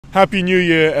Happy New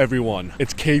Year, everyone.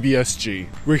 It's KBSG.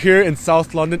 We're here in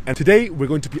South London, and today we're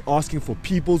going to be asking for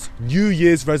people's New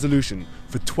Year's resolution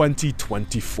for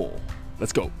 2024.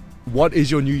 Let's go. What is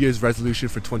your New Year's resolution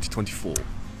for 2024?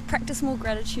 Practice more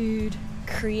gratitude,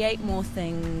 create more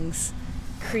things.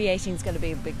 Creating is going to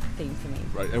be a big theme for me.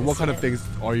 Right, and what kind of things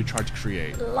are you trying to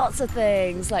create? Lots of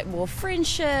things, like more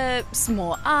friendships,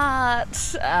 more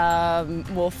art,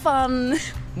 more fun,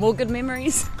 more good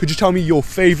memories. Could you tell me your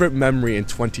favorite memory in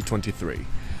 2023?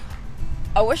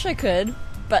 I wish I could,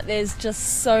 but there's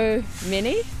just so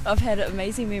many. I've had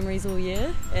amazing memories all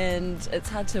year, and it's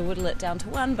hard to whittle it down to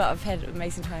one, but I've had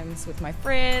amazing times with my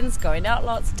friends, going out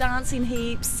lots, dancing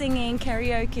heaps, singing,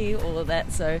 karaoke, all of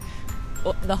that, so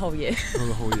the whole year. Oh,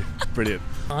 the whole year. Brilliant.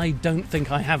 I don't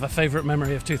think I have a favourite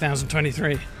memory of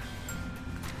 2023.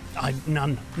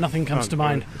 None. Nothing comes to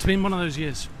mind. It's been one of those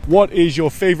years. What is your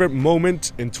favorite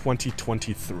moment in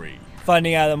 2023?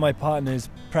 Finding out that my partner's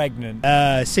pregnant.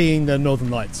 Seeing the Northern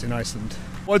Lights in Iceland.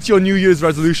 What's your New Year's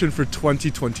resolution for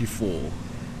 2024?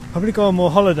 Probably go on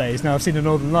more holidays now I've seen the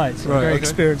Northern Lights. So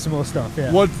experience some more stuff,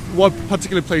 yeah. What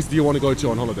particular place do you want to go to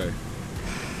on holiday?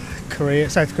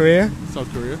 South Korea.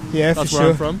 South Korea? Yeah, that's for where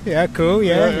sure. I'm from. Yeah, cool.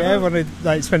 Yeah. I want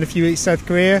to spend a few weeks in South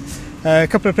Korea. A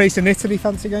couple of places in Italy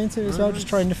fancy going to as well, just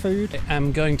trying the food.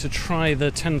 I'm going to try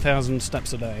the 10,000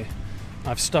 steps a day.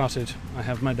 I've started. I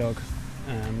have my dog,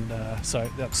 and so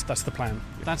that's the plan.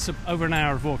 That's over an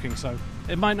hour of walking, so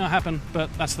it might not happen,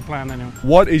 but that's the plan anyway.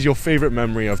 What is your favorite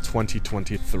memory of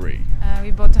 2023? We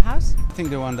bought a house. I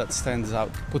think the one that stands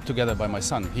out, put together by my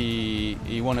son.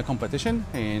 He won a competition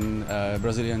in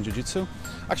Brazilian Jiu-Jitsu.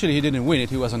 Actually, he didn't win it,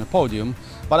 he was on a podium,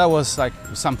 but that was like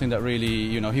something that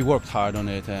really, he worked hard on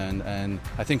it, and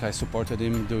I think I supported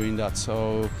him doing that.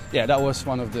 So yeah, that was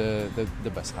one of the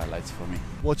best highlights for me.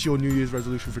 What's your New Year's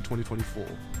resolution for 2024?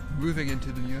 Moving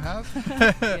into the new house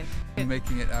and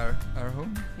making it our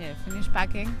home. Yeah, finish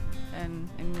packing and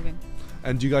moving.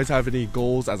 And do you guys have any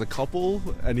goals as a couple?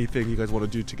 Anything you guys want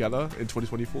to do together in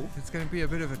 2024? It's going to be a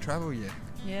bit of a travel year.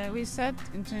 Yeah, we said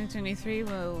in 2023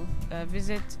 we'll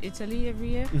visit Italy every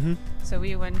year. Mm-hmm. So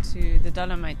we went to the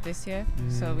Dolomite this year,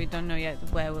 so we don't know yet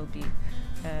where we'll be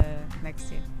next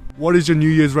year. What is your New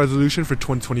Year's resolution for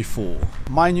 2024?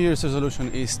 My New Year's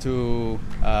resolution is to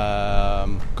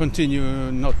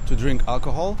continue not to drink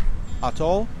alcohol at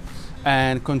all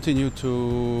and continue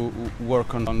to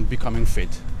work on becoming fit.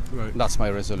 Right. That's my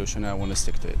resolution, and I want to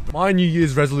stick to it. My New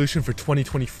Year's resolution for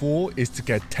 2024 is to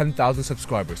get 10,000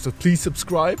 subscribers, so please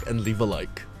subscribe and leave a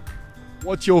like.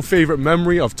 What's your favorite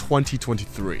memory of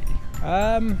 2023?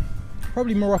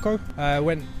 Probably Morocco.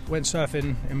 Went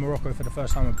surfing in Morocco for the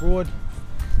first time abroad.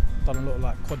 Done a lot of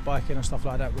like quad biking and stuff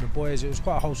like that with the boys. It was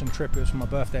quite a wholesome trip. It was for my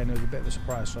birthday and it was a bit of a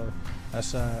surprise, so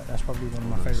that's probably one of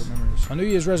my favourite memories. My New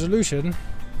Year's resolution: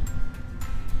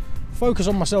 focus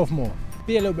on myself more.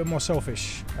 Be a little bit more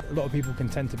selfish. A lot of people can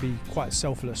tend to be quite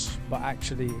selfless, but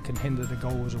actually it can hinder the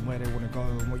goals and where they want to go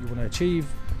and what you want to achieve.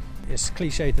 It's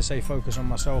cliche to say focus on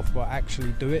myself, but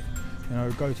actually do it.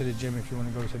 Go to the gym if you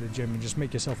want to go to the gym and just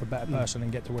make yourself a better person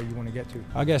and get to where you want to get to.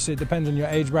 I guess it depends on your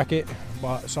age bracket,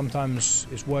 but sometimes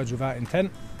it's words without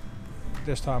intent.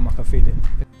 This time I can feel it.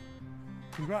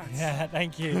 Congrats. Yeah,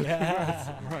 thank you.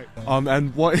 Yeah. Right.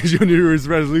 And what is your New Year's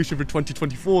resolution for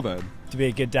 2024 then? To be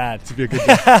a good dad. To be a good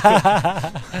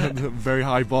dad. Very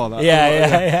high bar. That.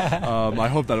 Yeah. I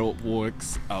hope that it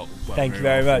works out well. Thank you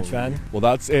very much, man. Well,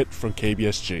 that's it from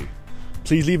KBSG.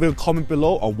 Please leave a comment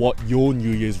below on what your New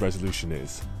Year's resolution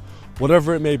is.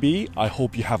 Whatever it may be, I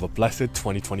hope you have a blessed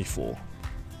 2024.